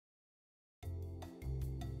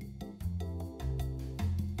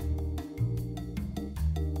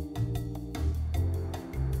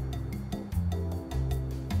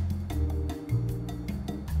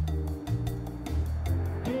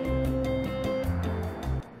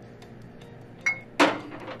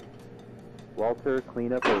Walter,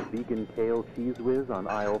 clean up a vegan kale cheese whiz on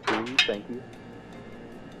aisle 3, thank you.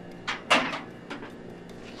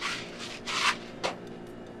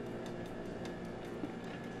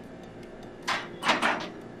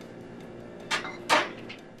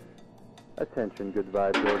 Attention Good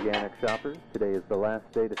Vibes organic shoppers, today is the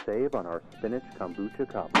last day to save on our spinach kombucha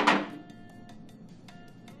cobbler.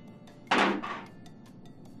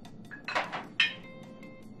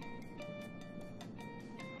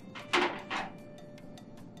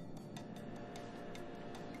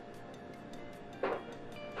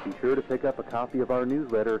 Be sure to pick up a copy of our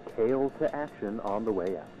newsletter, Kale to Action, on the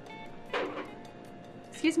way out.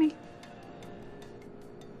 Excuse me.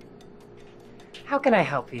 How can I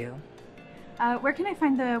help you? Where can I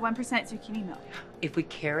find the 1% zucchini milk? If we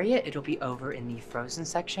carry it, it'll be over in the frozen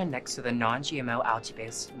section next to the non-GMO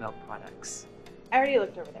algae-based milk products. I already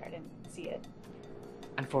looked over there. I didn't see it.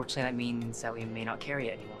 Unfortunately, that means that we may not carry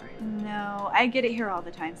it anymore. No, I get it here all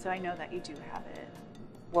the time, so I know that you do have it.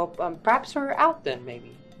 Well, perhaps we're out then,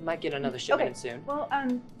 maybe. We might get another shipment soon. Well,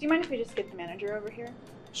 do you mind if we just get the manager over here?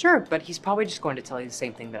 Sure, but he's probably just going to tell you the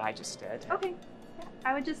same thing that I just did. Okay. Yeah,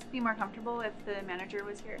 I would just be more comfortable if the manager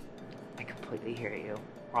was here. I completely hear you.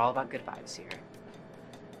 We're all about good vibes here.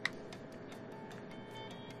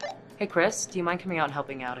 Hey, Chris, do you mind coming out and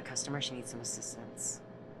helping out a customer? She needs some assistance.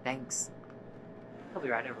 Thanks. He'll be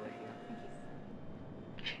right over with you.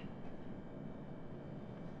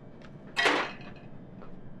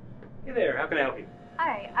 Hey there, how can I help you?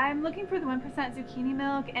 Hi, I'm looking for the 1% zucchini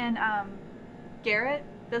milk, and Garrett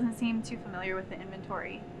doesn't seem too familiar with the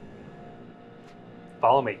inventory.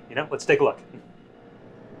 Follow me, let's take a look.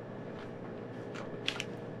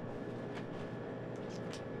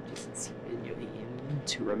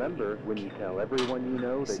 Remember, when you tell everyone you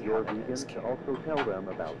know that you're vegan, to also tell them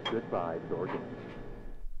about Good Vibes Organic.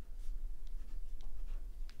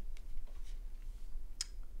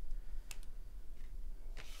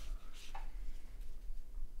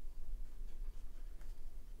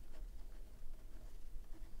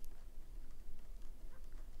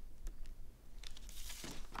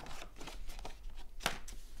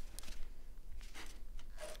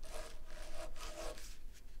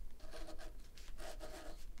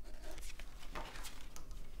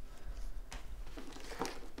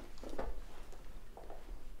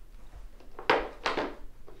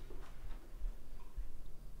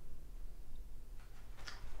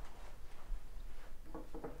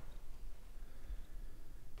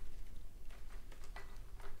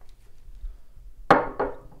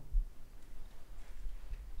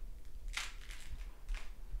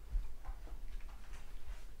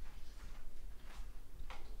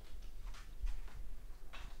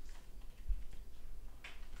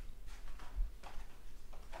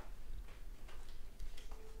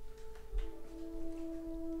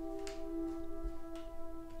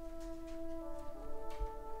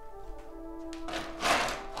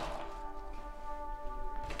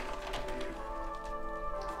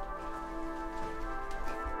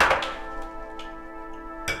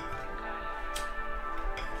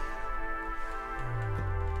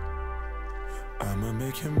 I'ma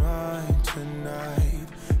make you mine tonight,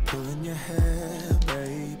 pulling your hair,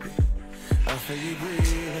 baby. I feel you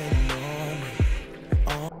breathing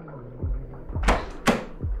on me.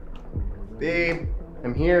 Babe,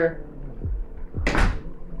 I'm here.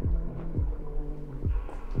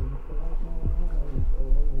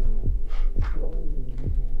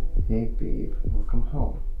 Hey babe, welcome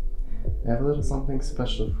home. I have a little something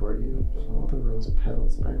special for you. Follow the rose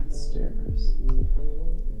petals by the stairs.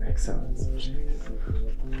 Excellent, Jace.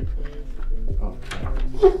 Okay.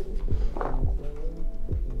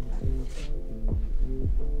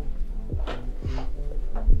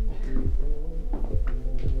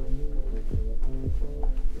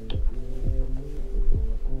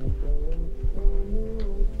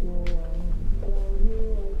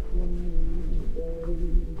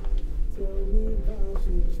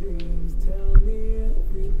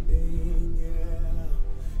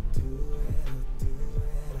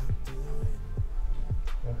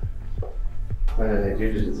 What did I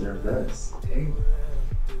do to deserve this? Hey.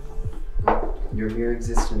 Your mere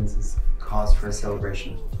existence is cause for a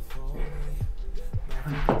celebration.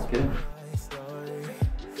 Let's get it.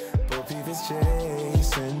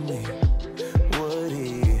 Chasing me, would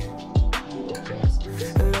he?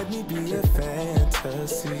 Let me be a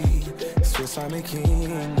fantasy. Swiss Army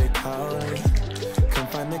King, they call it. Come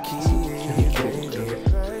find the key, baby,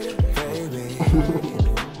 baby.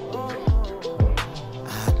 I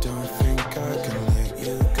don't think I can let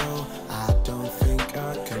you go. I don't think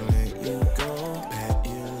I can let you go. Bet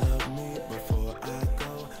you love me before I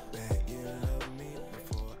go. Bet you love me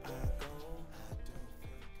before I go.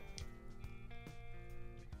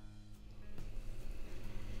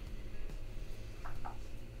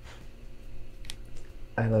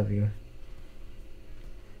 I love you.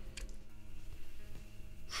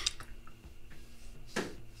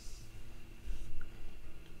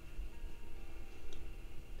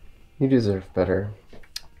 You deserve better.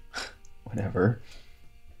 Whatever.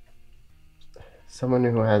 Someone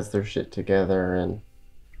who has their shit together, and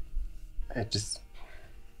I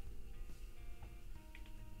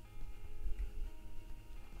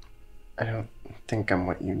don't think I'm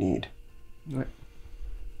what you need. What?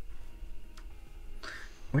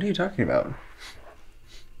 What are you talking about?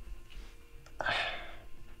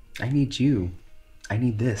 I need you. I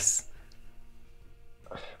need this.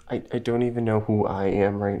 I don't even know who I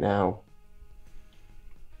am right now.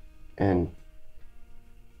 And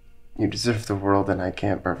you deserve the world, and I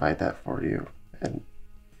can't provide that for you. And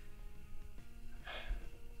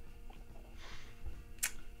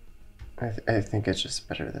I think it's just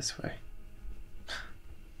better this way.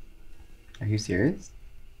 Are you serious?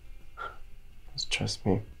 Just trust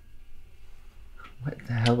me. What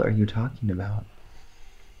the hell are you talking about?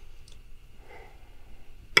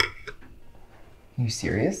 Are you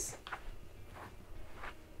serious?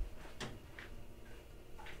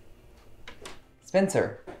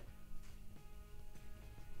 Spencer.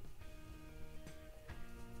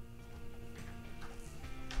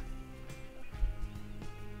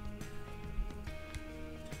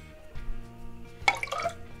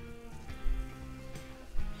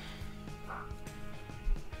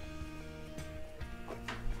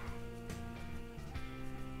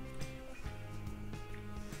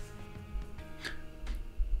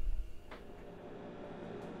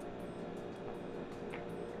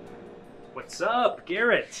 What's up,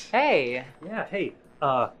 Garrett? Hey. Yeah, hey.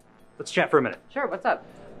 Let's chat for a minute. Sure, what's up?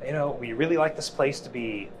 You know, we really like this place to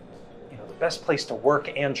be, the best place to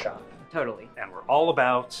work and shop. Totally. And we're all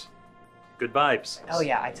about good vibes. Oh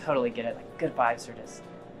yeah, I totally get it. Like, good vibes are just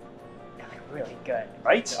really good.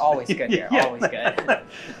 Right? They're always good here. Yeah. Always good.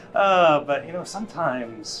 But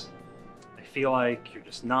sometimes I feel like you're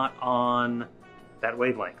just not on that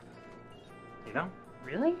wavelength. You know?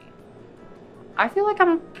 Really? I feel like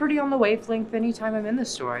I'm pretty on the wavelength anytime I'm in the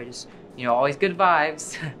store. I just, always good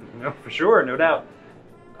vibes. No, for sure, no doubt.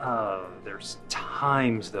 There's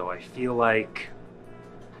times, though, I feel like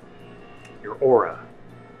your aura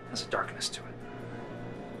has a darkness to it.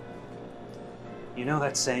 You know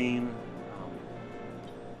that saying,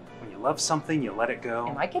 when you love something, you let it go?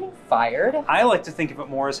 Am I getting fired? I like to think of it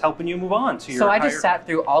more as helping you move on to your So I just sat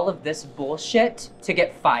through all of this bullshit to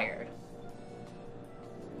get fired.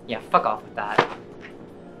 Yeah, fuck off with that.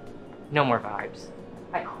 No more vibes.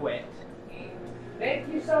 I quit.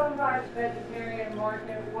 Thank you so much, vegetarian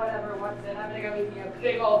market, whatever, what's in. I'm gonna go eat me a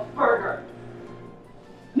big old burger.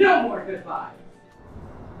 No more good vibes.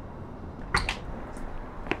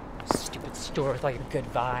 Stupid store with all your good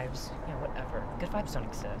vibes. Yeah, whatever. Good vibes don't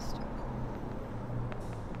exist.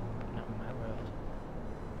 Not on my road.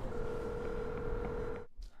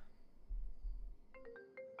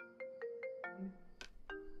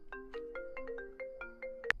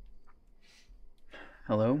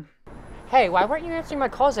 Hello? Hey, why weren't you answering my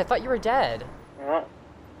calls? I thought you were dead. Well,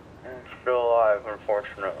 I'm still alive,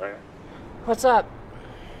 unfortunately. What's up?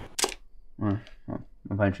 A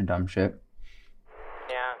bunch of dumb shit.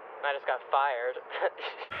 Yeah, I just got fired.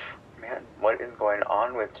 Man, what is going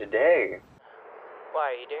on with today?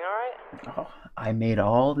 Why, are you doing alright? Oh, I made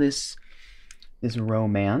all this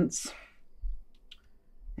romance.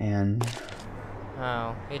 And Oh,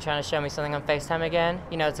 are you trying to show me something on FaceTime again?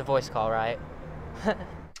 You know it's a voice call, right?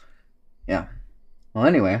 yeah. Well,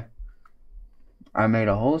 anyway, I made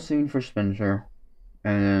a whole scene for Spencer,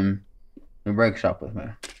 and then he breaks up with me.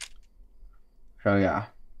 So yeah.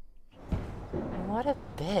 What a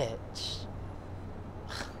bitch.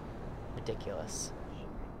 Ridiculous.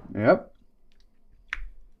 Yep.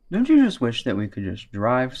 Don't you just wish that we could just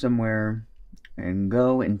drive somewhere and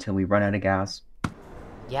go until we run out of gas?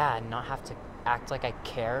 Yeah, and not have to act like I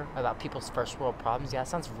care about people's first world problems. Yeah, that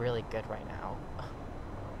sounds really good right now.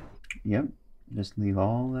 Yep. Just leave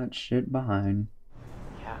all that shit behind.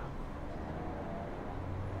 Yeah.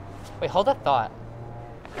 Wait, hold that thought.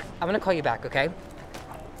 I'm gonna call you back, okay?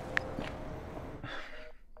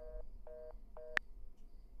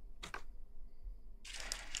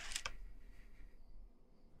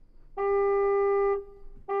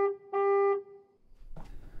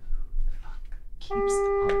 Keeps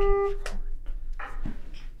talking.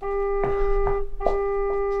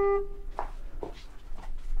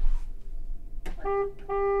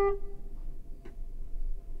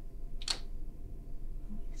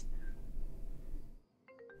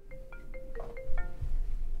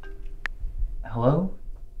 Hello?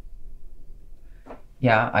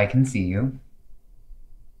 Yeah, I can see you.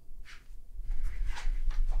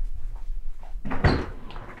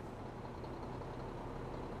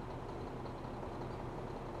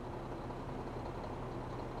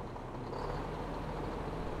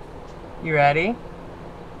 You ready?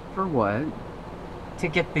 For what? To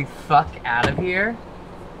get the fuck out of here?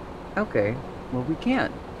 Okay, well we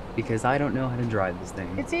can't, because I don't know how to drive this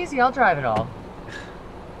thing. It's easy, I'll drive it all.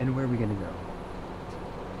 And where are we gonna go?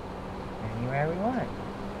 Anywhere we want.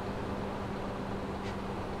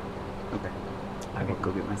 Okay. I will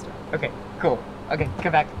go get my stuff. Okay, cool. Okay,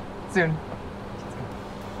 come back soon.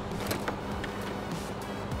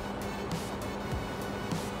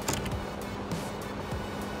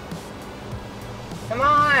 Come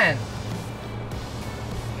on!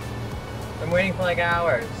 I'm waiting for like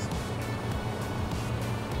hours.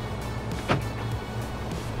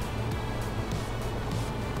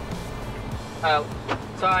 Oh,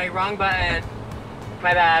 sorry, wrong button.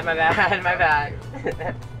 My bad, my bad, my bad.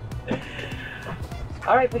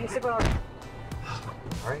 Alright, put your seatbelt on.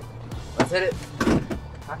 Alright, let's hit it.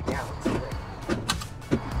 Fuck yeah, let's do it.